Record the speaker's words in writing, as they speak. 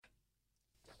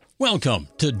Welcome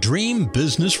to Dream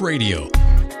Business Radio,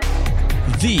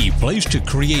 the place to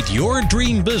create your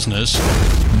dream business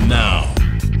now.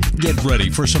 Get ready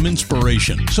for some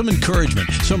inspiration, some encouragement,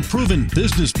 some proven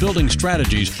business building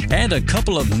strategies, and a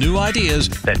couple of new ideas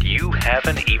that you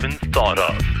haven't even thought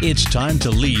of. It's time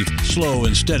to leave slow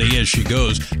and steady as she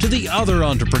goes to the other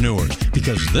entrepreneurs,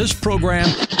 because this program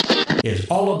is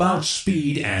all about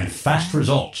speed and fast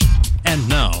results. And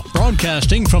now,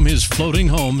 broadcasting from his floating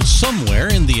home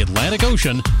somewhere in the Atlantic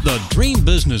Ocean, the Dream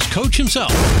Business Coach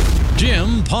himself,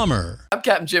 Jim Palmer. I'm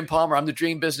Captain Jim Palmer. I'm the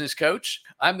Dream Business Coach.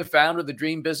 I'm the founder of the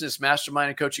Dream Business Mastermind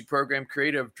and Coaching Program,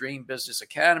 creator of Dream Business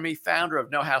Academy, founder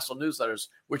of No Hassle Newsletters,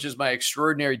 which is my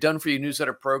extraordinary done-for-you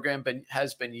newsletter program,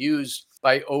 has been used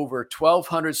by over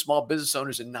 1,200 small business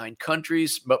owners in 9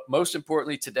 countries. But most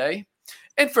importantly today,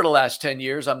 and for the last 10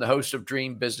 years, I'm the host of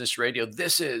Dream Business Radio.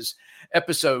 This is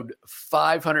episode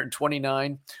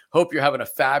 529. Hope you're having a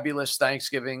fabulous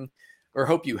Thanksgiving, or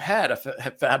hope you had a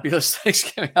fabulous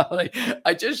Thanksgiving holiday.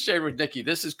 I just shared with Nikki,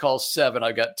 this is call 7.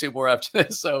 I got 2 more after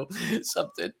this. So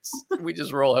we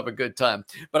just roll, have a good time.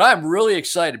 But I'm really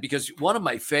excited because one of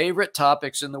my favorite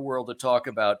topics in the world to talk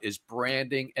about is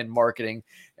branding and marketing.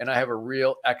 And I have a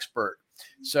real expert.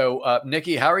 So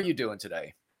Nikki, how are you doing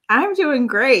today? I'm doing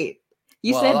great.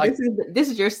 You said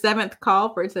this is your 7th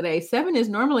call for today. 7 is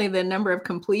normally the number of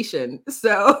completion.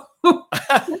 So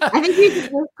I think you can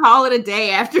just call it a day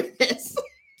after this.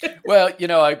 Well, you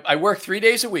know, I work 3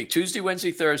 days a week, Tuesday,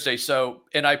 Wednesday, Thursday. So,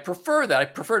 and I prefer that. I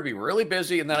prefer to be really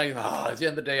busy. And then at the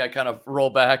end of the day, I kind of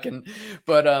roll back.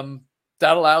 But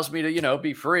that allows me to,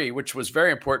 be free, which was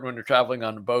very important when you're traveling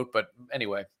on a boat. But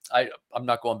anyway, I'm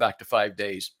not going back to 5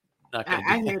 days.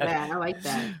 I hear that. I like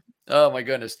that. Oh, my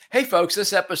goodness. Hey, folks,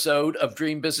 this episode of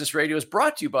Dream Business Radio is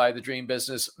brought to you by the Dream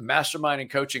Business Mastermind and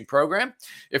Coaching Program.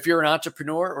 If you're an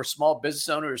entrepreneur or small business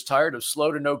owner who's tired of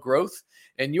slow to no growth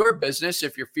in your business,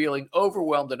 if you're feeling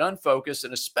overwhelmed and unfocused,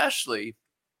 and especially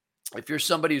if you're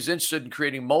somebody who's interested in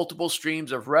creating multiple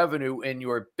streams of revenue in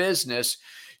your business,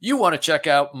 you want to check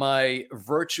out my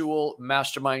virtual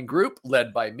mastermind group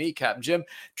led by me, Captain Jim,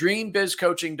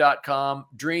 dreambizcoaching.com,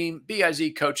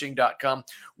 dreambizcoaching.com.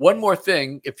 One more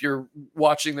thing, if you're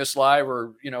watching this live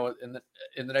or, in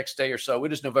the next day or so,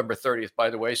 it is November 30th,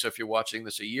 by the way. So if you're watching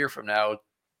this a year from now,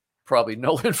 probably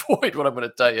null and void what I'm going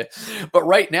to tell you. But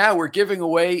right now we're giving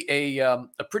away a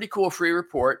pretty cool free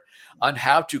report on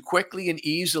how to quickly and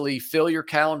easily fill your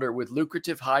calendar with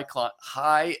lucrative high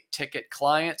ticket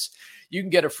clients. You can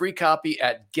get a free copy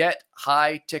at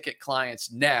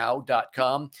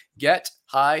gethighticketclientsnow.com,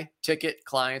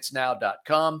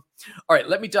 gethighticketclientsnow.com. All right,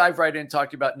 let me dive right in and talk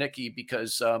to you about Nikki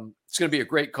because it's going to be a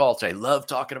great call today. I love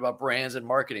talking about brands and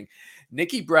marketing.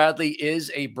 Nikki Bradley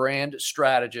is a brand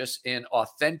strategist and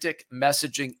authentic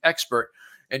messaging expert,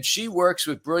 and she works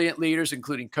with brilliant leaders,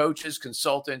 including coaches,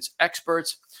 consultants,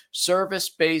 experts,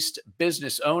 service-based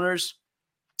business owners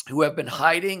who have been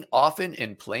hiding often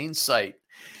in plain sight.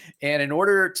 And in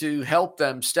order to help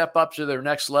them step up to their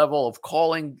next level of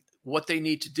calling, what they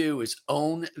need to do is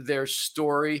own their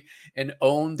story and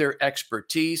own their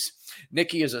expertise.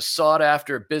 Nikki is a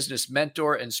sought-after business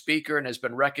mentor and speaker and has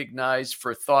been recognized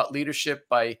for thought leadership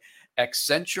by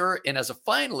Accenture and as a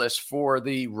finalist for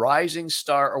the Rising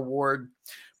Star Award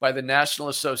by the National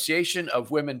Association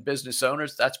of Women Business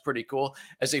Owners. That's pretty cool.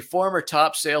 As a former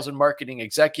top sales and marketing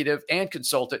executive and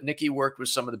consultant, Nikki worked with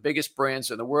some of the biggest brands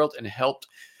in the world and helped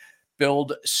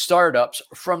build startups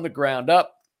from the ground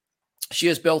up. She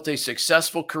has built a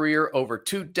successful career over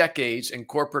 2 decades in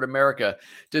corporate America,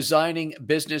 designing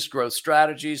business growth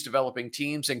strategies, developing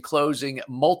teams, and closing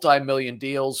multi-million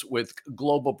deals with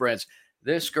global brands.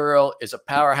 This girl is a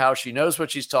powerhouse. She knows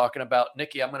what she's talking about.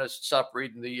 Nikki, I'm going to stop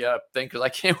reading the thing because I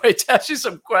can't wait to ask you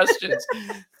some questions.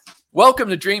 Welcome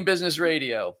to Dream Business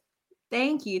Radio.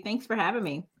 Thank you. Thanks for having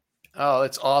me. Oh,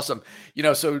 that's awesome.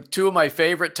 So 2 of my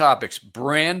favorite topics,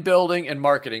 brand building and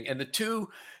marketing. And the 2,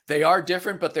 they are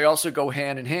different, but they also go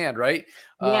hand in hand, right?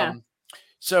 Yeah.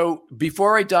 So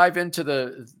before I dive into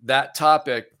that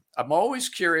topic, I'm always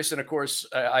curious. And of course,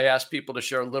 I ask people to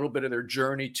share a little bit of their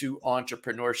journey to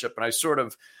entrepreneurship. And I sort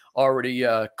of already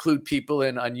clued people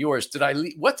in on yours.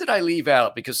 What did I leave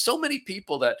out? Because so many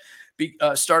people that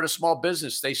start a small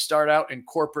business, they start out in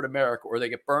corporate America, or they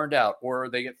get burned out, or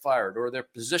they get fired, or their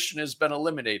position has been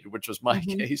eliminated, which was my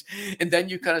case. And then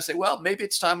you kind of say, well, maybe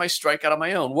it's time I strike out on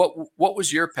my own. What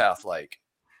was your path like?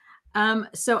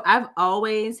 So I've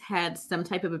always had some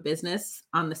type of a business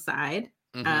on the side.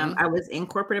 I was in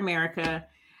corporate America,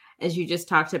 as you just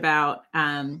talked about.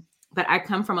 But I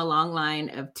come from a long line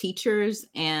of teachers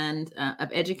and of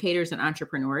educators and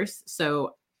entrepreneurs.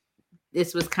 So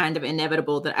this was kind of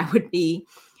inevitable that I would be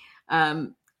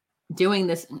doing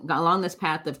this along this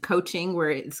path of coaching where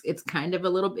it's kind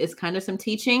of some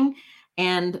teaching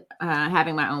and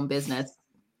having my own business.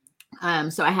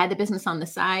 So I had the business on the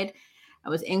side. I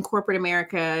was in corporate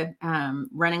America,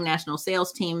 running national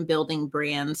sales team, building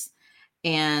brands.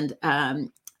 And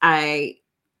I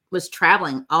was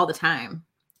traveling all the time.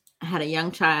 I had a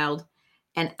young child,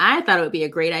 and I thought it would be a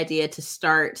great idea to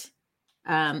start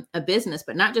a business,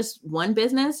 but not just one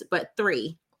business, but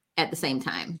 3 at the same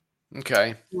time.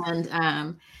 Okay.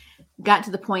 And got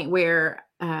to the point where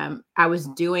I was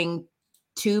doing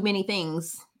too many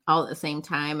things all at the same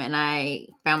time. And I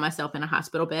found myself in a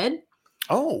hospital bed.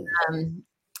 Oh.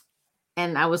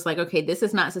 And I was like, okay, this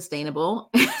is not sustainable.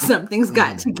 Something's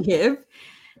got to give.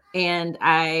 And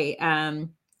I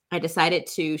decided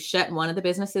to shut one of the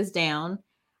businesses down.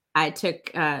 I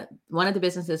took one of the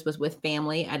businesses was with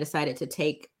family. I decided to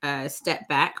take a step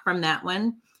back from that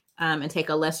one and take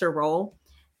a lesser role.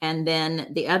 And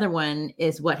then the other one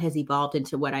is what has evolved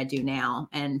into what I do now.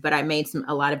 But I made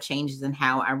a lot of changes in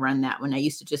how I run that one. I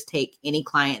used to just take any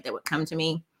client that would come to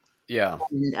me. Yeah.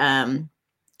 And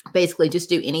basically just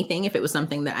do anything if it was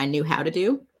something that I knew how to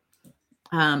do.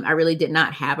 I really did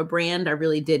not have a brand. I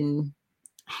really didn't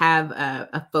have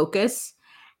a focus.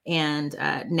 And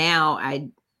now I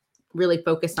really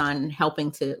focus on helping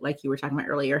to, like you were talking about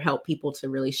earlier, help people to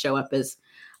really show up as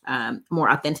more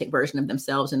authentic version of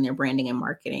themselves in their branding and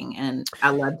marketing. And I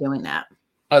love doing that.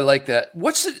 I like that.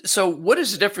 So what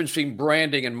is the difference between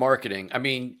branding and marketing? I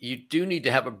mean, you do need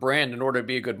to have a brand in order to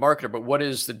be a good marketer, but what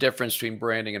is the difference between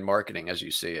branding and marketing as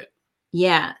you see it?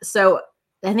 Yeah. So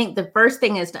I think the first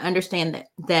thing is to understand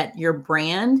that your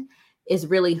brand is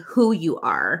really who you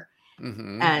are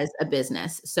as a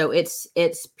business. So it's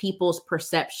people's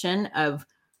perception of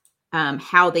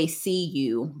how they see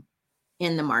you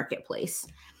in the marketplace.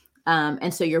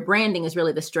 And so your branding is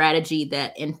really the strategy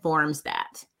that informs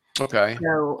that. Okay.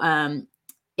 So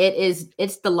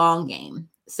it's the long game.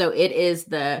 So it is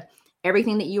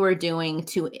everything that you are doing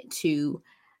to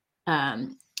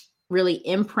really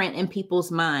imprint in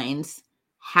people's minds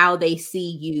how they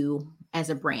see you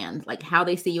as a brand, like how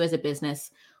they see you as a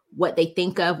business, what they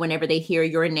think of whenever they hear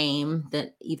your name,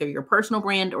 that either your personal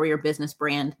brand or your business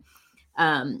brand.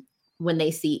 When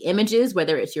they see images,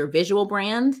 whether it's your visual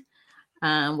brand,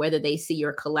 whether they see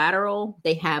your collateral,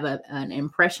 they have an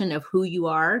impression of who you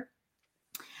are.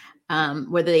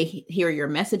 Whether they hear your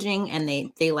messaging and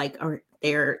they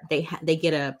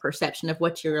get a perception of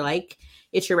what you're like,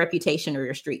 it's your reputation or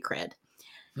your street cred.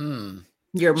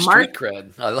 Your street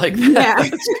cred. I like that.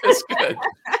 Yeah. That's good.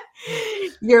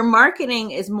 Your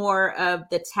marketing is more of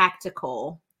the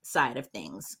tactical side of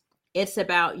things. It's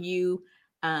about you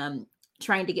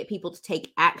trying to get people to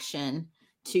take action,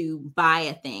 to buy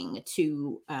a thing,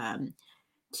 to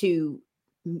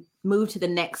move to the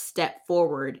next step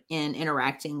forward in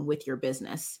interacting with your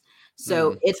business.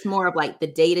 So it's more of like the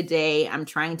day-to-day, I'm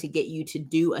trying to get you to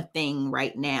do a thing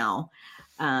right now.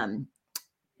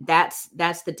 That's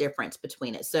the difference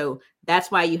between it. So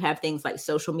that's why you have things like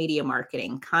social media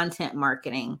marketing, content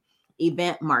marketing,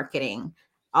 event marketing.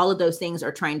 All of those things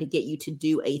are trying to get you to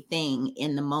do a thing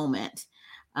in the moment.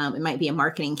 It might be a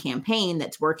marketing campaign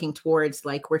that's working towards,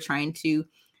 like, we're trying to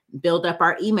build up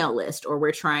our email list, or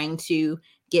we're trying to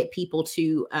get people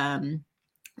to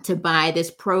buy this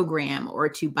program or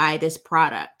to buy this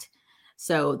product.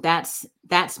 So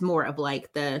that's more of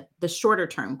like the shorter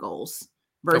term goals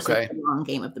versus the long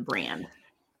game of the brand.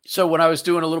 So when I was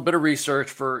doing a little bit of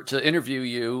research to interview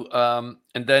you, and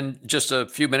then just a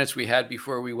few minutes we had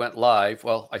before we went live.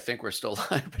 Well, I think we're still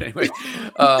live, but anyway,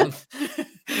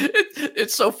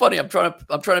 it's so funny. I'm trying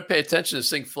to pay attention to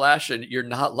this thing flashing. You're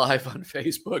not live on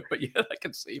Facebook, but yet I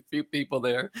can see a few people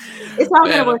there. It's all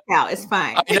going to work out. It's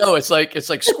fine. I know. It's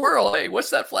like squirrel. Hey,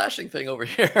 what's that flashing thing over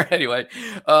here? Anyway,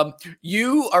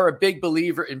 you are a big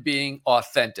believer in being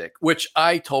authentic, which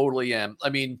I totally am. I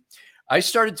mean, I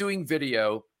started doing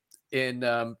video in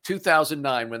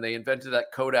 2009 when they invented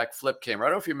that Kodak flip camera. I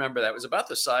don't know if you remember that. It was about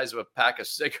the size of a pack of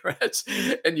cigarettes,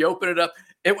 and you open it up.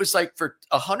 It was like for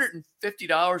 $150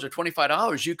 or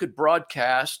 $25, you could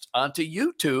broadcast onto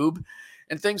YouTube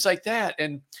and things like that.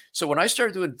 And so when I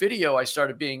started doing video, I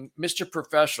started being Mr.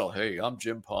 Professional. Hey, I'm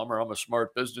Jim Palmer. I'm a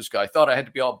smart business guy. I thought I had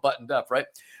to be all buttoned up, right?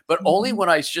 But only when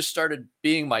I just started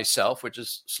being myself, which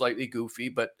is slightly goofy,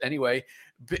 but anyway,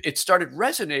 it started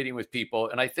resonating with people.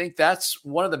 And I think that's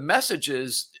one of the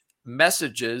messages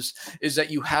is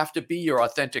that you have to be your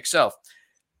authentic self.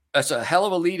 That's a hell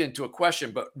of a lead into a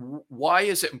question, but why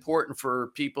is it important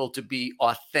for people to be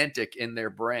authentic in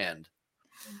their brand?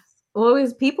 Well,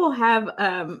 is people have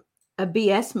a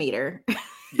BS meter.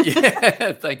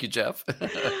 Yeah. Thank you, Jeff.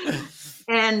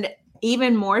 And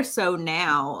even more so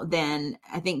now than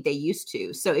I think they used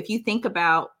to. So if you think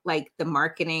about like the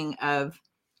marketing of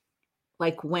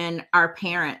like when our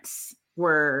parents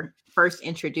were first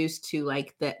introduced to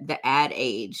like the ad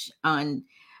age on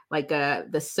like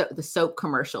the soap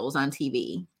commercials on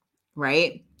TV,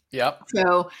 right? Yep.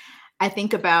 So I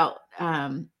think about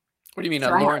What do you mean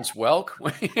so on Lawrence Welk?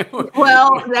 well,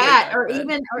 that or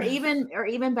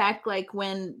even back like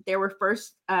when there were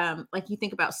first like you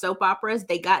think about soap operas,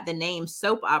 they got the name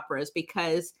soap operas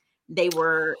because they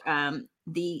were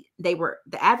the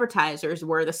advertisers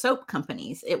were the soap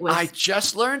companies. It was I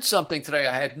just learned something today.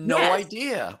 I had no Yes.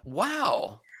 idea.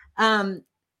 Wow.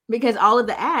 Because all of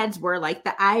the ads were like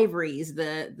the Ivories,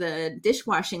 the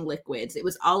dishwashing liquids. It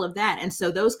was all of that. And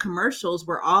so those commercials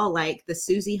were all like the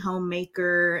Susie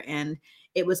Homemaker, and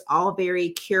it was all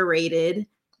very curated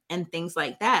and things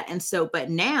like that. And so, but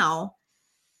now,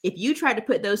 if you try to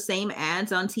put those same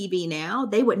ads on TV now,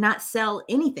 they would not sell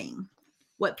anything.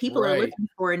 What people are Right. looking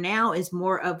for now is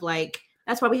more of like,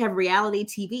 that's why we have reality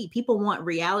TV. People want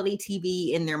reality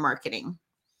TV in their marketing.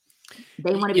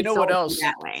 They want to You be know what sold else?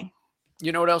 that way.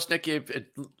 You know what else, Nikki?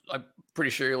 I'm pretty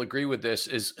sure you'll agree with this,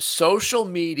 is social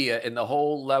media and the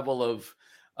whole level of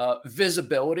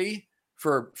visibility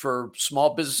for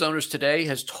small business owners today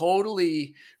has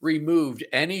totally removed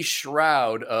any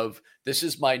shroud of this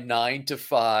is my 9 to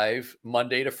 5,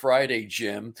 Monday to Friday,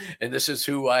 Jim, and this is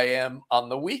who I am on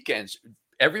the weekends.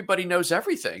 Everybody knows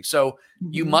everything. So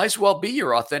you might as well be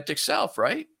your authentic self,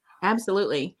 right?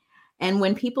 Absolutely. And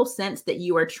when people sense that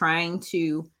you are trying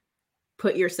to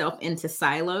put yourself into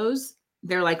silos,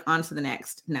 they're like, on to the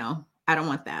next. No, I don't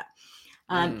want that.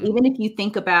 Even if you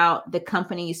think about the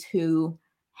companies who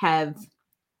have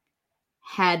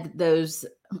had those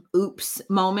oops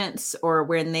moments or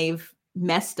when they've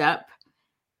messed up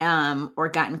or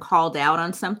gotten called out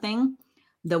on something,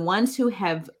 the ones who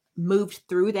have moved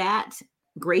through that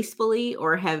gracefully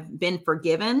or have been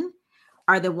forgiven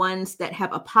are the ones that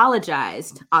have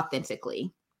apologized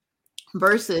authentically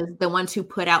versus the ones who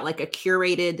put out like a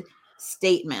curated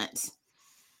statement,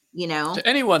 you know. To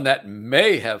anyone that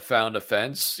may have found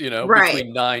offense, Right.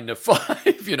 between 9 to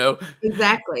 5,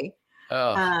 Exactly.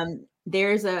 Oh,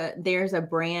 There's a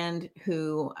brand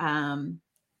who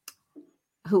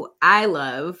I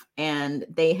love, and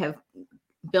they have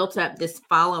built up this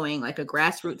following, like a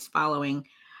grassroots following.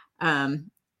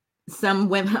 Some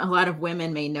women, a lot of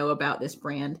women may know about this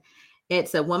brand.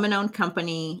 It's a woman-owned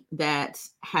company that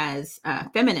has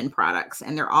feminine products,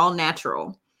 and they're all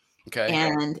natural. okay.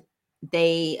 And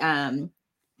they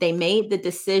made the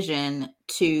decision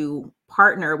to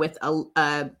partner with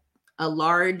a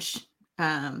large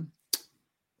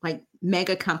like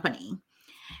mega company,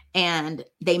 and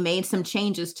they made some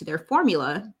changes to their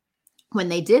formula when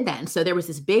they did that. And so there was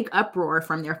this big uproar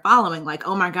from their following, like,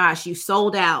 oh my gosh, you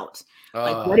sold out.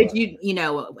 Like, what did you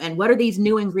and what are these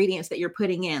new ingredients that you're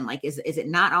putting in? Like, is it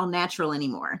not all natural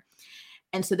anymore?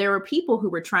 And so there were people who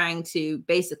were trying to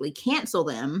basically cancel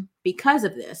them because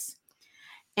of this.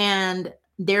 And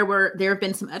there have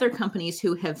been some other companies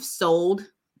who have sold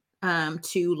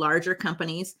to larger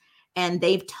companies, and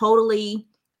they've totally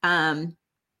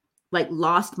like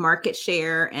lost market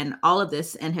share and all of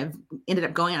this, and have ended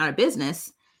up going out of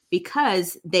business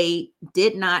because they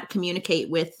did not communicate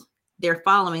with their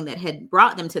following that had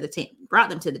brought them to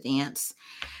the dance.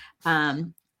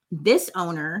 This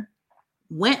owner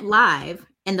went live,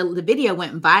 and the video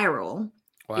went viral.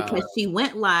 Wow. Because she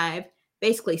went live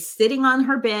basically sitting on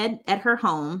her bed at her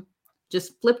home,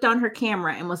 just flipped on her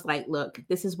camera and was like, look,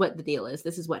 this is what the deal is.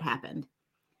 This is what happened.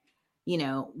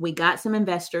 We got some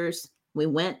investors. We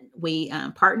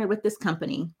partnered with this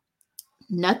company.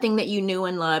 Nothing that you knew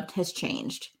and loved has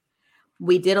changed.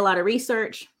 We did a lot of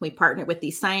research. We partnered with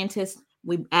these scientists.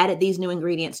 We added these new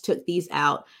ingredients, took these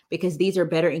out because these are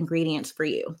better ingredients for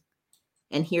you.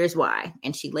 And here's why.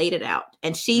 And she laid it out.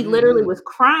 And she literally was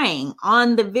crying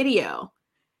on the video.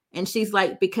 And she's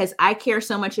like, because I care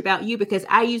so much about you, because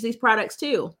I use these products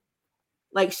too.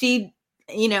 Like and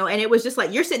it was just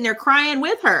like, you're sitting there crying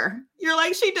with her. You're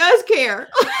like, she does care.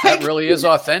 That really is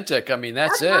authentic. I mean,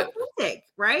 that's it. Authentic,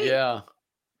 right? Yeah.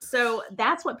 So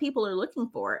that's what people are looking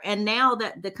for. And now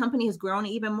that the company has grown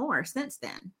even more since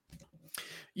then.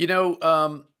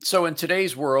 So in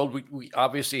today's world, we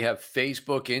obviously have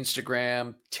Facebook,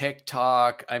 Instagram,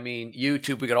 TikTok,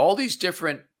 YouTube. We got all these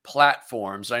different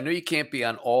platforms. I know you can't be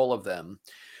on all of them,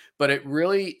 but it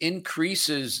really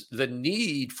increases the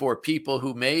need for people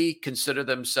who may consider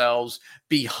themselves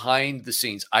behind the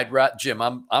scenes. Jim,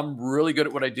 I'm really good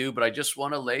at what I do, but I just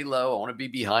want to lay low. I want to be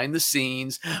behind the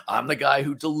scenes. I'm the guy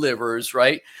who delivers,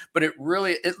 right? But it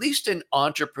really, at least in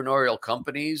entrepreneurial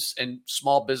companies and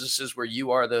small businesses where you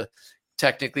are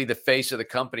technically the face of the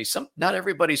company, not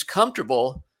everybody's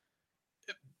comfortable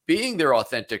being their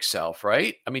authentic self,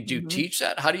 right? I mean, do you teach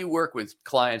that? How do you work with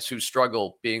clients who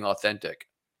struggle being authentic?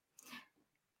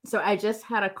 So I just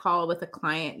had a call with a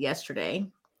client yesterday.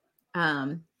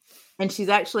 And she's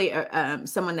actually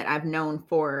someone that I've known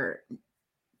for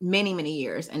many, many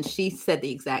years. And she said the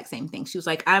exact same thing. She was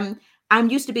like, I'm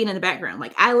used to being in the background.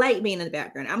 Like, I like being in the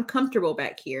background. I'm comfortable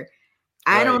back here.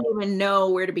 I don't even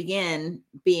know where to begin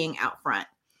being out front.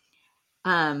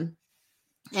 And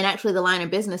actually the line of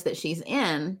business that she's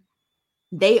in,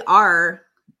 they are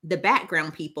the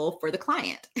background people for the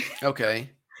client. Okay.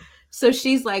 So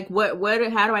she's like,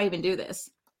 how do I even do this?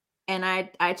 And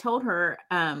I told her,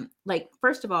 like,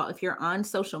 first of all, if you're on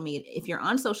social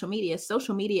media,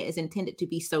 social media is intended to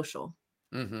be social.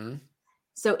 Mm-hmm.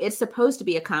 So it's supposed to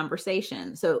be a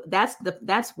conversation. So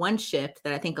that's one shift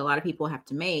that I think a lot of people have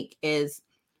to make is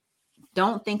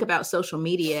don't think about social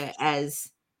media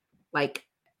as like,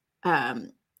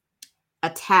 a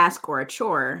task or a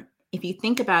chore. If you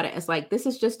think about it as like, this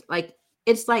is just like,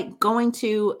 it's like going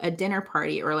to a dinner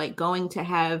party or like going to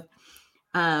have,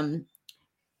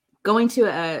 going to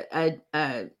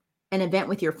an event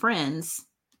with your friends.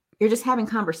 You're just having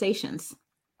conversations.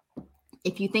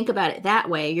 If you think about it that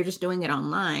way, you're just doing it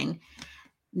online.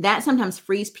 That sometimes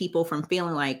frees people from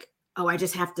feeling like, oh, I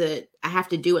have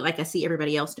to do it like I see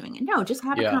everybody else doing it. No, just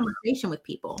have a conversation with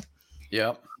people.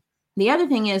 Yeah. The other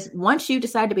thing is, once you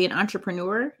decide to be an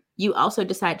entrepreneur, you also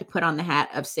decide to put on the hat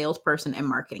of salesperson and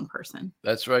marketing person.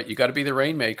 That's right. You got to be the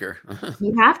rainmaker.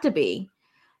 You have to be.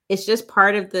 It's just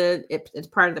part of it's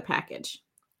part of the package.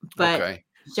 But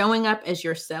showing up as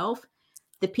yourself,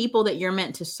 the people that you're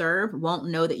meant to serve won't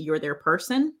know that you're their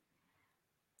person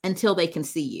until they can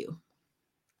see you.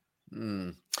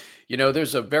 You know,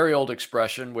 there's a very old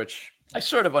expression, which I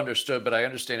sort of understood, but I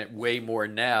understand it way more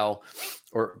now,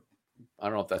 or I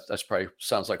don't know if that's probably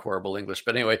sounds like horrible English,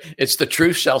 but anyway, it's the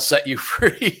truth shall set you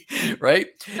free, right?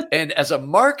 And as a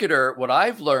marketer, what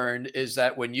I've learned is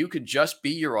that when you can just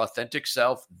be your authentic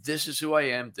self, this is who I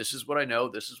am, this is what I know,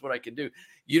 this is what I can do.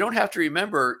 You don't have to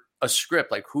remember a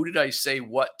script, like who did I say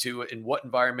what to, in what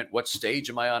environment, what stage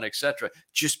am I on, etc.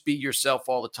 Just be yourself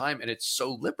all the time. And it's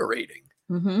so liberating.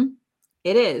 Mm-hmm.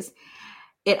 It is.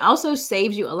 It also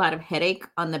saves you a lot of headache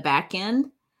on the back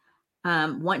end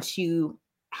once you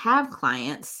have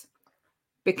clients,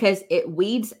 because it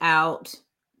weeds out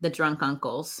the drunk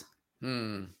uncles.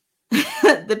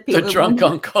 the drunk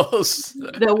uncles.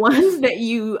 The ones that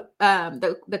you,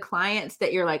 the clients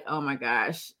that you're like, oh my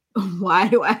gosh, why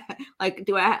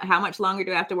how much longer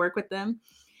do I have to work with them?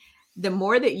 The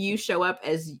more that you show up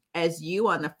as you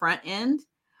on the front end,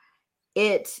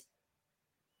 it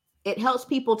helps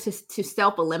people to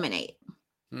self-eliminate.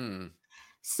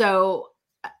 So,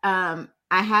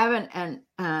 I have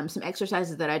some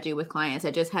exercises that I do with clients.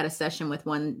 I just had a session with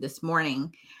one this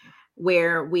morning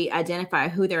where we identify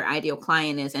who their ideal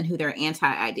client is and who their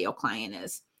anti-ideal client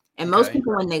is. And most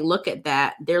people, when they look at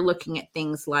that, they're looking at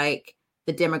things like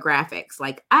the demographics.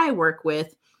 Like I work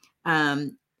with,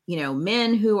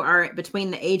 men who are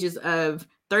between the ages of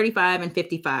 35 and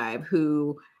 55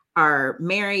 who are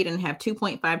married and have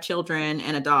 2.5 children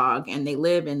and a dog, and they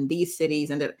live in these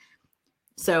cities. And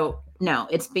so no,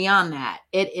 it's beyond that.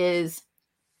 It is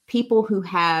people who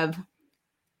have,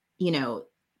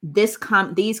 these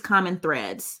common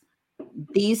threads.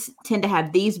 These tend to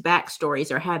have these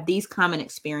backstories or have these common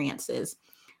experiences,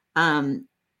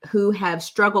 who have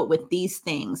struggled with these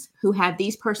things, who have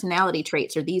these personality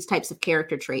traits or these types of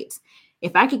character traits.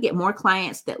 If I could get more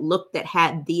clients that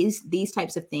had these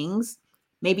types of things,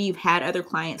 maybe you've had other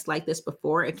clients like this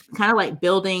before. It's kind of like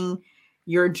building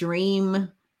your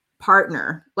dream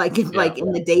partner, like in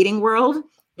the dating world,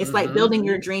 it's like building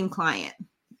your dream client.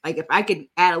 Like if I could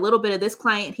add a little bit of this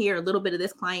client here, a little bit of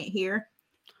this client here,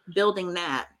 building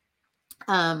that,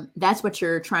 that's what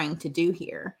you're trying to do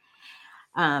here.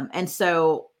 And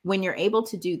so when you're able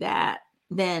to do that,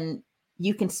 then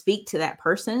you can speak to that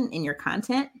person in your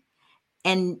content,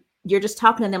 and you're just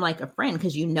talking to them like a friend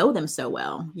because you know them so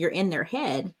well. You're in their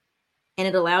head, and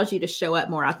it allows you to show up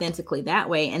more authentically that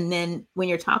way. And then when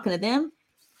you're talking to them,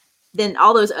 then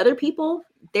all those other people,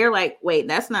 they're like, wait,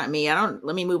 that's not me.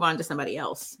 Let me move on to somebody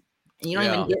else. And you don't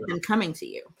even get them coming to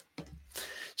you.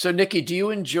 So Nikki, do you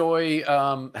enjoy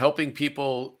helping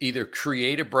people either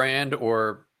create a brand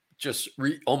or just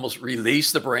almost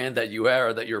release the brand that you are,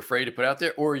 or that you're afraid to put out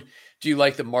there? Or do you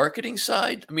like the marketing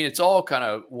side? I mean, it's all kind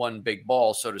of one big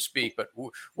ball, so to speak, but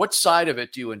what side of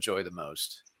it do you enjoy the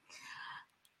most?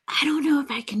 I don't know if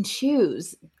I can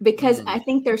choose, because I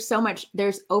think there's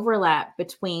overlap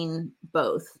between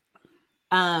both.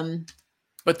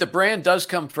 But the brand does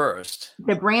come first.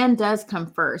 The brand does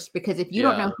come first, because if you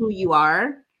don't know who you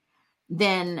are,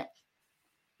 then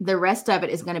the rest of it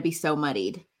is going to be so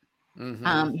muddied.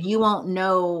 You won't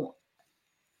know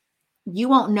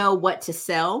what to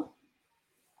sell.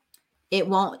 It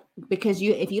won't, because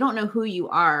if you don't know who you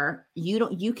are,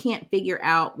 you can't figure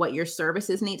out what your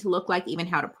services need to look like, even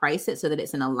how to price it so that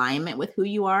it's in alignment with who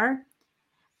you are.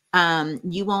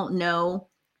 You won't know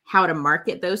how to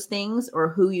market those things, or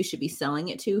who you should be selling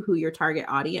it to, who your target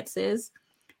audience is.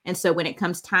 And so when it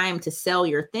comes time to sell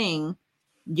your thing,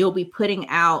 you'll be putting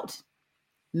out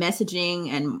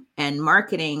messaging and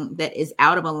marketing that is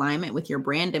out of alignment with your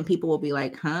brand, and people will be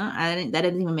like, that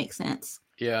didn't even make sense.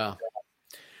 Yeah.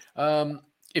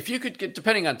 If you could get,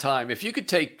 depending on time, if you could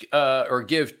take or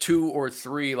give 2 or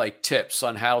 3 like tips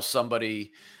on how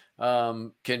somebody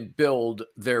can build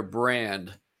their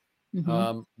brand,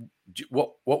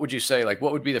 what would you say? Like,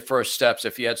 what would be the first steps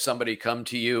if you had somebody come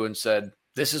to you and said,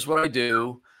 "This is what I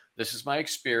do. This is my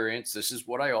experience. This is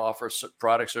what I offer,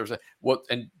 products, services.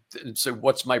 So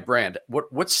what's my brand?"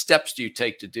 What steps do you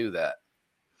take to do that?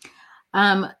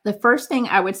 The first thing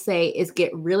I would say is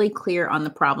get really clear on the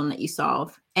problem that you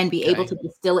solve, and be able to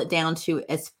distill it down to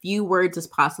as few words as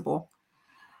possible.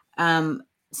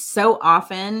 So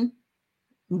often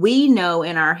we know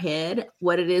in our head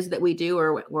what it is that we do,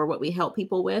 or what we help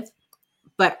people with,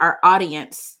 but our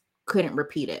audience couldn't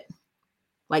repeat it.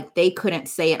 Like, they couldn't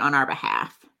say it on our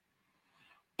behalf.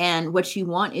 And what you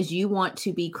want is, you want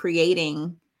to be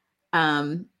creating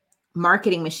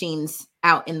marketing machines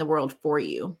out in the world for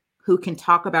you, who can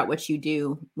talk about what you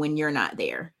do when you're not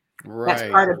there. Right. That's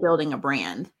part of building a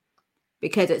brand,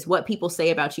 because it's what people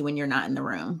say about you when you're not in the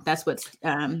room. That's what's,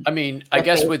 I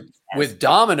guess with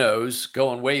Domino's,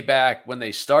 going way back when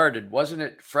they started, wasn't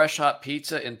it fresh, hot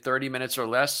pizza in 30 minutes or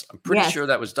less? I'm pretty sure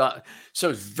that was done. So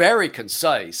it's very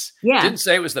concise. Yeah. Didn't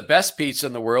say it was the best pizza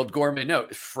in the world, gourmet. No,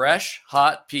 fresh,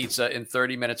 hot pizza in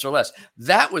 30 minutes or less.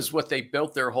 That was what they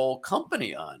built their whole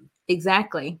company on.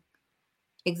 Exactly.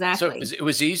 So it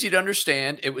was easy to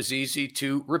understand. It was easy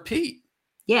to repeat.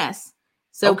 Yes.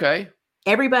 So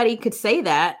everybody could say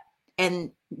that,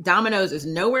 and Domino's is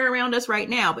nowhere around us right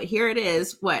now, but here it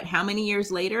is. How many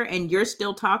years later, and you're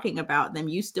still talking about them.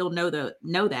 You still know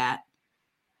that,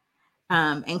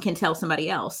 and can tell somebody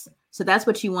else. So that's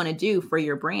what you want to do for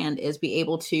your brand, is be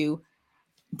able to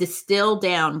distill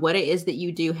down what it is that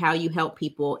you do, how you help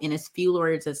people, in as few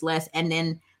words as less. And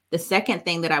then the second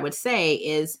thing that I would say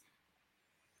is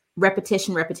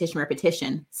repetition.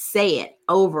 Say it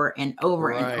over and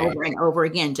over and over and over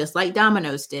again, just like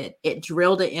Domino's did. It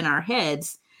drilled it in our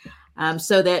heads,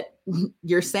 so that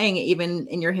you're saying it even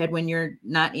in your head when you're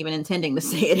not even intending to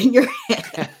say it in your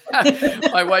head.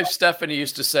 My wife Stephanie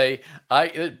used to say,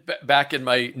 back in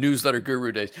my newsletter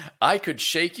guru days, I could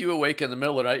shake you awake in the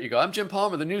middle of the night. You go, "I'm Jim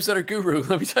Palmer, the newsletter guru.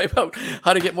 Let me tell you about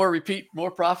how to get more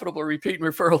profitable repeat and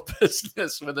referral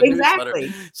business with a newsletter."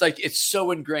 It's like, it's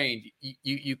so ingrained.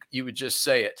 You would just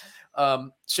say it.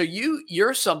 So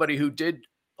you're somebody who did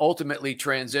ultimately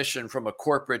transition from a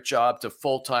corporate job to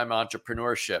full-time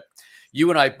entrepreneurship. You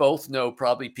and I both know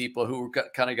probably people who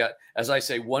kind of got, as I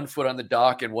say, one foot on the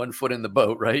dock and one foot in the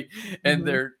boat, right? And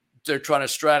they're trying to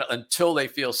straddle until they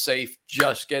feel safe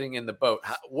just getting in the boat.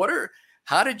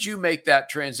 How did you make that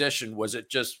transition? Was it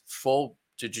just full?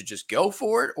 Did you just go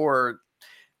for it, or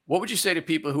what would you say to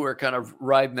people who are kind of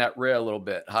riding that rail a little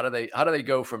bit? How do they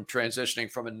go from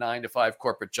transitioning from a 9-to-5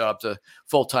 corporate job to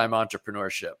full-time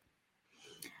entrepreneurship?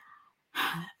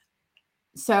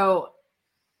 So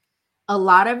a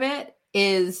lot of it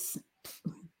is,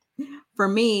 for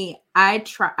me,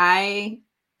 I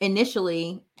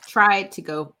initially tried to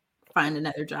go find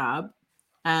another job,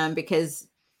 because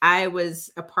I was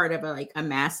a part of a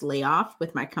mass layoff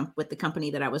with the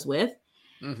company that I was with.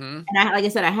 And like I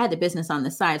said, I had the business on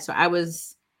the side. So I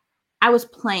was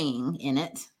playing in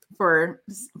it for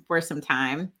some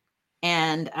time.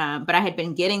 And, but I had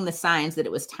been getting the signs that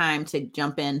it was time to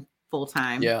jump in full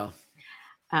time. Yeah.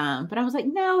 But I was like,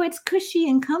 no, it's cushy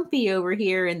and comfy over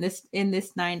here in this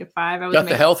 9-to-5. I was got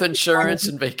the health insurance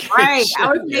and vacation. Right.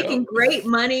 I was making great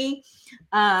money,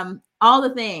 all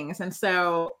the things. And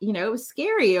so, it was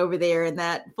scary over there in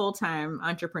that full-time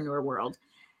entrepreneur world.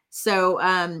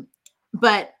 So,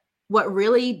 but what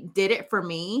really did it for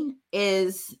me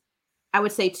is, I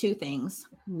would say 2 things.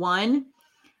 One,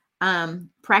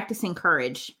 practicing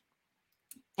courage.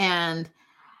 And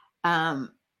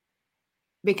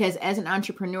because as an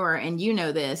entrepreneur, and you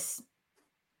know this,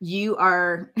 you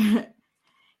are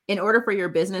in order for your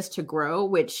business to grow,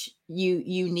 which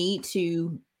you need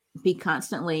to be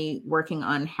constantly working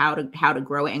on how to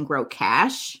grow it and grow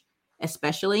cash,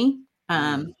 especially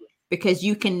because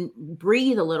you can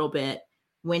breathe a little bit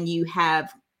when you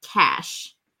have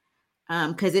cash,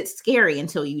 because it's scary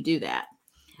until you do that.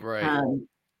 Right.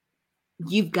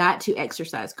 You've got to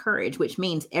exercise courage, which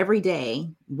means every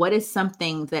day, what is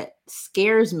something that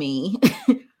scares me,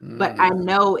 but I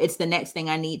know it's the next thing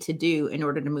I need to do in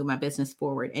order to move my business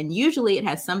forward. And usually it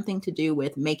has something to do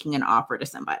with making an offer to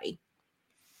somebody.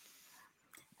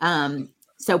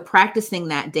 So practicing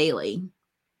that daily.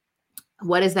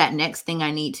 What is that next thing I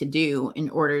need to do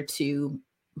in order to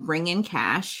bring in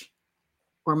cash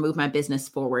or move my business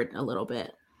forward a little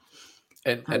bit?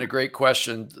 And a great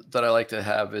question that I like to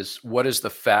have is, what is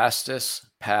the fastest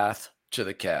path to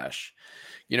the cash?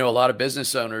 You know, a lot of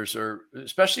business owners are,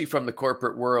 especially from the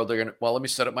corporate world, they're going to, well, let me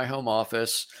set up my home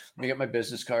office. Let me get my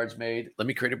business cards made. Let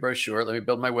me create a brochure. Let me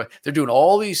build my web. They're doing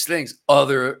all these things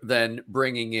other than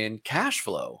bringing in cash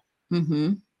flow.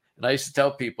 Mm-hmm. And I used to tell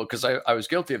people, because I was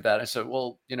guilty of that. I said,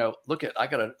 well, you know, look I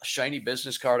got a shiny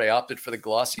business card. I opted for the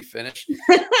glossy finish.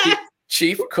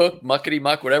 Chief cook, muckety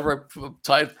muck, whatever.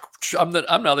 I'm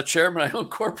now the chairman of my own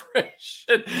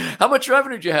corporation. How much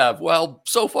revenue do you have? Well,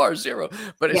 so far 0.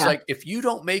 But it's like, if you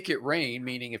don't make it rain,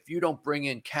 meaning if you don't bring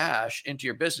in cash into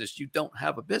your business, you don't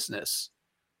have a business.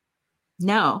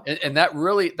 No. And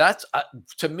that's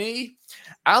to me,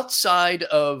 outside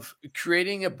of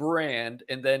creating a brand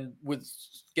and then with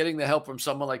getting the help from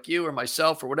someone like you or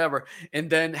myself or whatever, and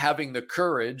then having the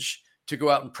courage to go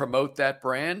out and promote that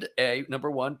brand, A, number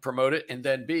one, promote it, and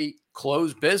then B,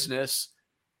 close business.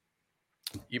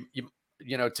 You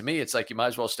know, to me, it's like you might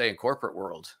as well stay in corporate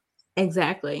world.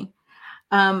 Exactly.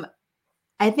 I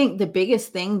think the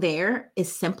biggest thing there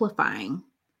is simplifying.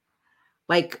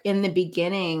 Like in the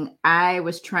beginning, I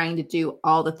was trying to do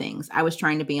all the things. I was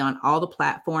trying to be on all the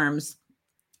platforms.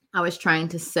 I was trying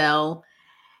to sell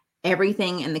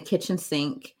everything in the kitchen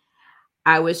sink.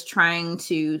 I was trying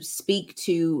to speak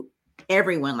to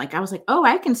everyone. Like I was like, oh,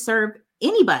 I can serve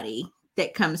anybody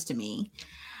that comes to me.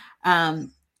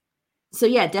 So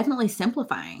yeah, definitely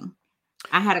simplifying.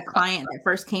 I had a client that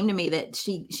first came to me that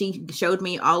she showed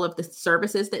me all of the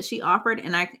services that she offered.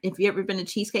 And if you ever been to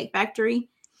Cheesecake Factory,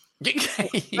 yes.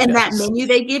 And that menu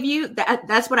they give you,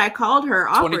 that's what I called her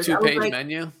offers. 22-page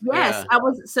menu. Yes. Yeah.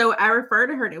 So I refer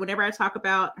to her whenever I talk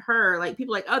about her, like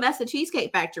people are like, oh, that's the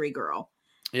Cheesecake Factory girl.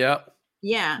 Yeah.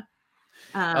 Yeah.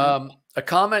 A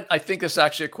comment, I think this is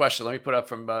actually a question. Let me put up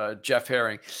from Jeff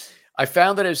Herring. I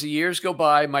found that as the years go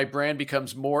by, my brand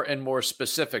becomes more and more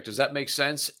specific. Does that make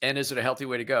sense? And is it a healthy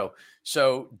way to go?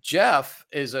 So Jeff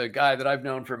is a guy that I've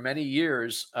known for many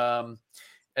years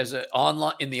as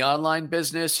in the online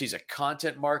business. He's a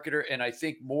content marketer. And I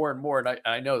think more and more, and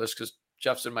I know this because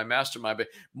Jeff's in my mastermind, but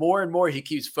more and more he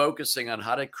keeps focusing on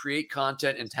how to create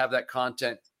content and have that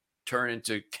content turn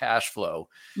into cash flow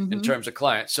in terms of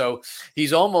clients. So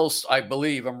he's almost, I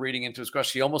believe, I'm reading into his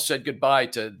question, he almost said goodbye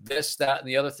to this, that, and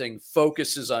the other thing,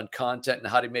 focuses on content and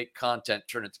how to make content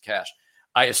turn into cash.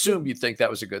 I assume you'd think that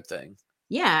was a good thing.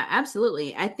 Yeah,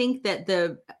 absolutely. I think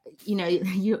that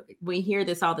we hear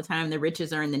this all the time, the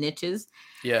riches are in the niches.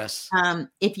 Yes.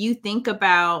 If you think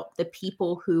about the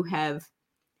people who have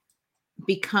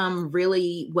become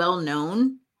really well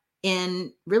known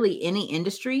in really any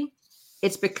industry,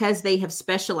 it's because they have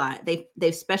specialized.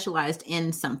 They've specialized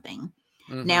in something.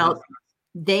 Mm-hmm. Now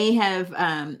they have.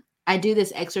 I do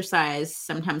this exercise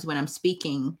sometimes when I'm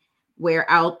speaking, where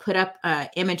I'll put up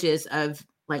images of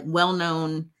like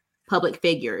well-known public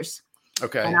figures.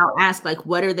 Okay. And I'll ask like,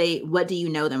 what do you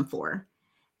know them for?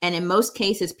 And in most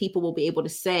cases, people will be able to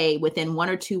say within 1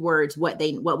 or 2 words what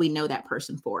we know that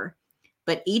person for.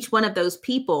 But each one of those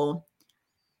people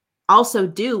also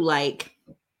do like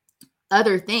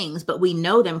other things, but we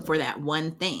know them for that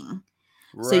one thing.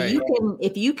 Right. So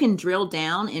if you can drill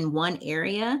down in one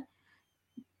area,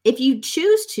 if you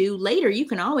choose to later, you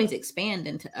can always expand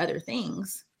into other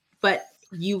things, but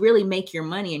you really make your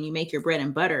money and you make your bread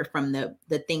and butter from the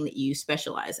thing that you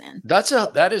specialize in.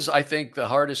 That is, I think, the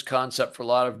hardest concept for a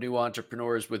lot of new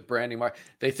entrepreneurs with branding.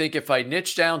 They think if I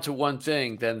niche down to one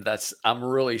thing, then I'm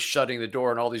really shutting the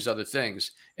door on all these other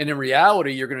things. And in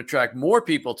reality, you're going to attract more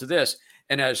people to this.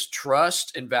 And as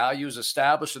trust and values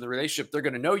established in the relationship, they're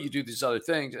going to know you do these other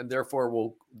things, and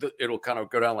therefore it'll kind of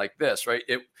go down like this, right?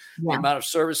 The amount of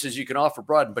services you can offer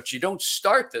broaden, but you don't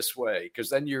start this way because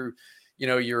then you're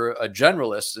a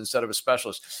generalist instead of a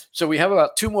specialist. So we have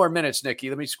about 2 more minutes, Nikki.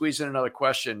 Let me squeeze in another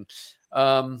question.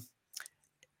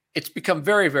 it's become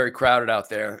very, very crowded out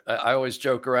there. I always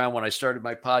joke around when I started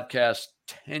my podcast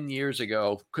 10 years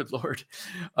ago. Good Lord.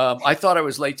 I thought I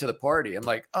was late to the party. I'm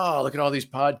like, oh, look at all these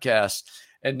podcasts.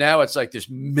 And now it's like there's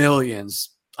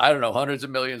millions, I don't know, hundreds of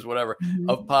millions, whatever,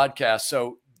 of podcasts.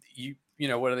 So you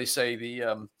know, what do they say?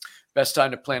 The best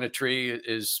time to plant a tree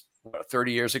is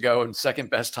 30 years ago, and second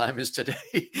best time is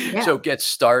today. Yeah. So get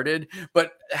started.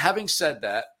 But having said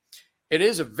that, it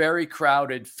is a very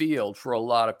crowded field for a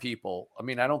lot of people. I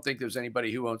mean, I don't think there's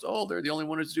anybody who owns, oh, they're the only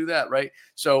ones to do that, right?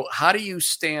 So how do you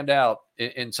stand out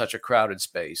in such a crowded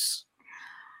space?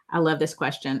 I love this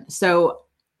question. So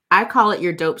I call it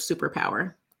your dope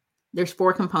superpower. There's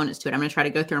 4 components to it. I'm going to try to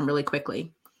go through them really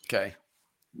quickly. Okay.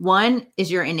 1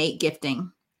 is your innate gifting.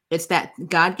 It's that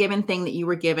God-given thing that you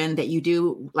were given that you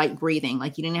do, like breathing.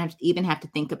 Like you didn't even have to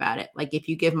think about it. Like if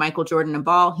you give Michael Jordan a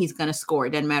ball, he's going to score.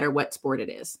 It doesn't matter what sport it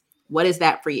is. What is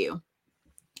that for you?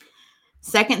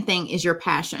 Second thing is your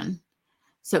passion.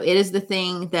 So it is the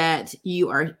thing that you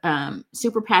are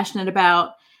super passionate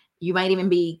about. You might even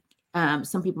be,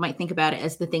 some people might think about it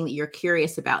as the thing that you're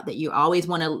curious about, that you always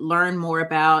want to learn more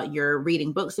about. You're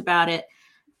reading books about it,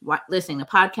 listening to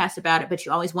podcasts about it, but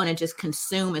you always want to just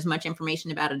consume as much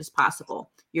information about it as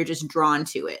possible. You're just drawn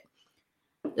to it.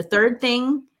 The third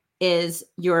thing is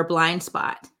your blind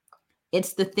spot.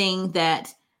 It's the thing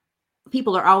that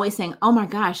people are always saying, oh my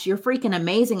gosh, you're freaking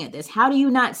amazing at this. How do you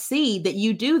not see that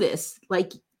you do this?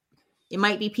 Like it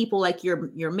might be people like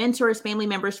your mentors, family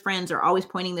members, friends are always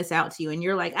pointing this out to you. And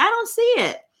you're like, I don't see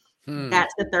it.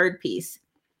 That's the third piece.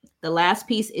 The last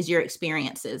piece is your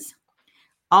experiences.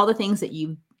 All the things that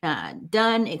you've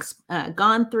done,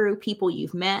 gone through, people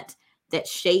you've met that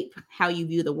shape how you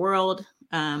view the world,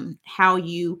 how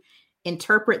you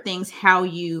interpret things, how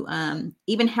you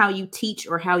even how you teach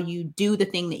or how you do the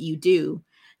thing that you do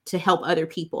to help other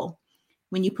people.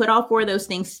 When you put all 4 of those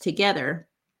things together,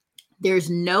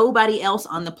 there's nobody else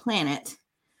on the planet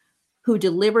who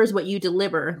delivers what you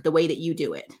deliver the way that you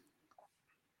do it.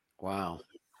 Wow.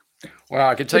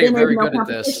 I can tell you're very good at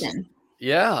this.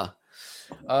 Yeah.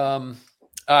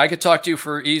 I could talk to you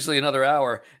for easily another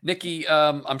hour. Nikki,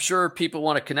 I'm sure people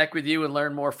want to connect with you and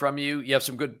learn more from you. You have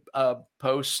some good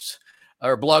posts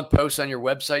or blog posts on your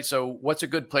website. So what's a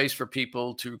good place for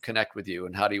people to connect with you,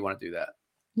 and how do you want to do that?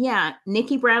 Yeah,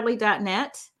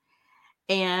 nikkibradley.net.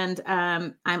 And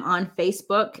I'm on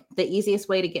Facebook. The easiest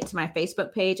way to get to my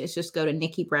Facebook page is just go to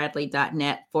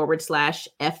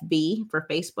nikkibradley.net/FB for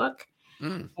Facebook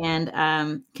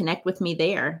and connect with me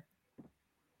there.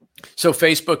 So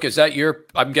Facebook, is that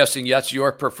I'm guessing that's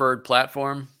your preferred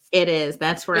platform? It is.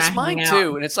 That's where it's mine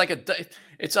too. And it's like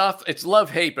it's love,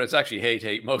 hate, but it's actually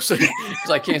hate mostly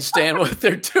because I can't stand what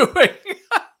they're doing.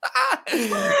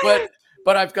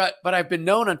 But I've been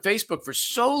known on Facebook for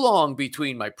so long,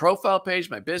 between my profile page,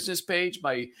 my business page,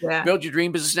 my Build Your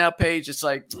Dream Business Now page. It's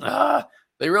like,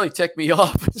 they really tick me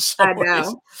off. I know.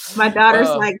 Ways. My daughter's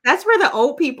like, that's where the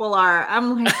old people are.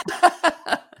 I'm like,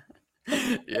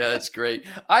 yeah, that's great.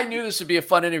 I knew this would be a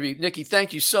fun interview. Nikki,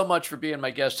 thank you so much for being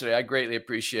my guest today. I greatly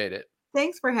appreciate it.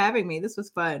 Thanks for having me. This was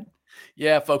fun.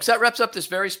 Yeah, folks, that wraps up this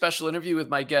very special interview with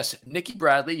my guest, Nikki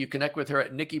Bradley. You connect with her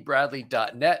at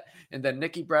nikkibradley.net and then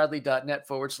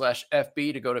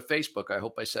nikkibradley.net/FB to go to Facebook. I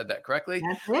hope I said that correctly.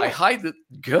 That's it.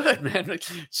 Good, man.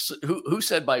 Who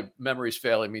said my memory's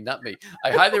failing me? Not me.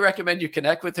 I highly recommend you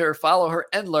connect with her, follow her,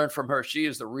 and learn from her. She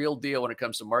is the real deal when it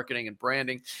comes to marketing and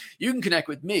branding. You can connect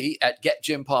with me at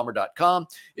getjimpalmer.com.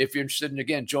 If you're interested in,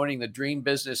 again, joining the Dream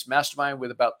Business Mastermind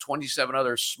with about 27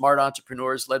 other smart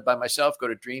entrepreneurs led by myself, go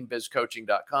to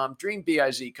dreambizcoaching.com,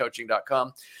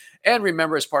 dreambizcoaching.com. And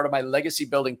remember, as part of my legacy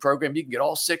building program, you can get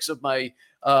all 6 of my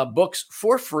books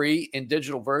for free in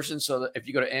digital versions. So that if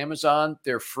you go to Amazon,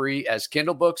 they're free as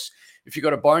Kindle books. If you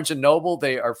go to Barnes & Noble,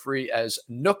 they are free as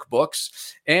Nook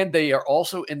books. And they are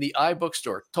also in the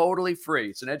iBookstore, totally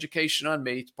free. It's an education on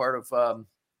me. It's part of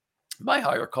my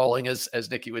higher calling, as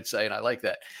Nikki would say, and I like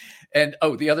that. And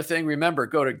the other thing, remember,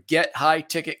 go to Get High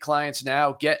Ticket Clients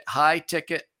Now,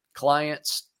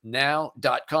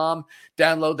 gethighticketclientsnow.com.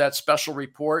 Download that special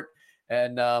report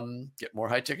and get more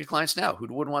high ticket clients now. Who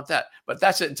wouldn't want that? But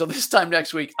that's it. Until this time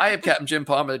next week, I am Captain Jim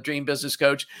Palmer, the Dream Business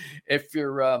Coach. If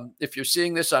you're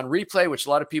seeing this on replay, which a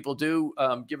lot of people do,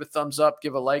 give a thumbs up,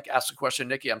 give a like, ask a question,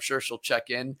 Nikki. I'm sure she'll check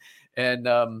in and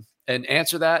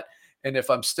answer that. And if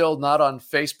I'm still not on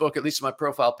Facebook, at least on my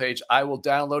profile page, I will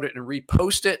download it and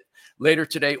repost it later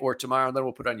today or tomorrow, and then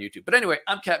we'll put it on YouTube. But anyway,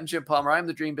 I'm Captain Jim Palmer. I'm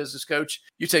the Dream Business Coach.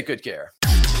 You take good care.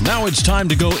 Now it's time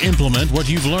to go implement what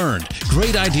you've learned.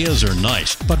 Great ideas are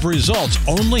nice, but results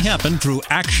only happen through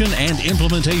action and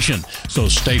implementation. So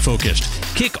stay focused.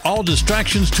 Kick all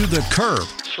distractions to the curb.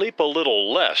 Sleep a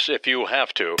little less if you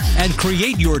have to. And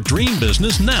create your dream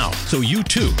business now so you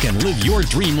too can live your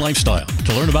dream lifestyle.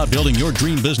 To learn about building your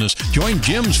dream business, join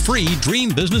Jim's free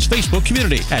Dream Business Facebook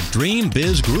community at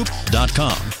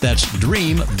dreambizgroup.com. That's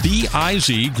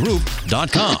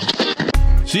dreambizgroup.com.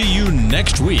 See you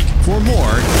next week for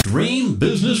more Dream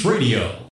Business Radio.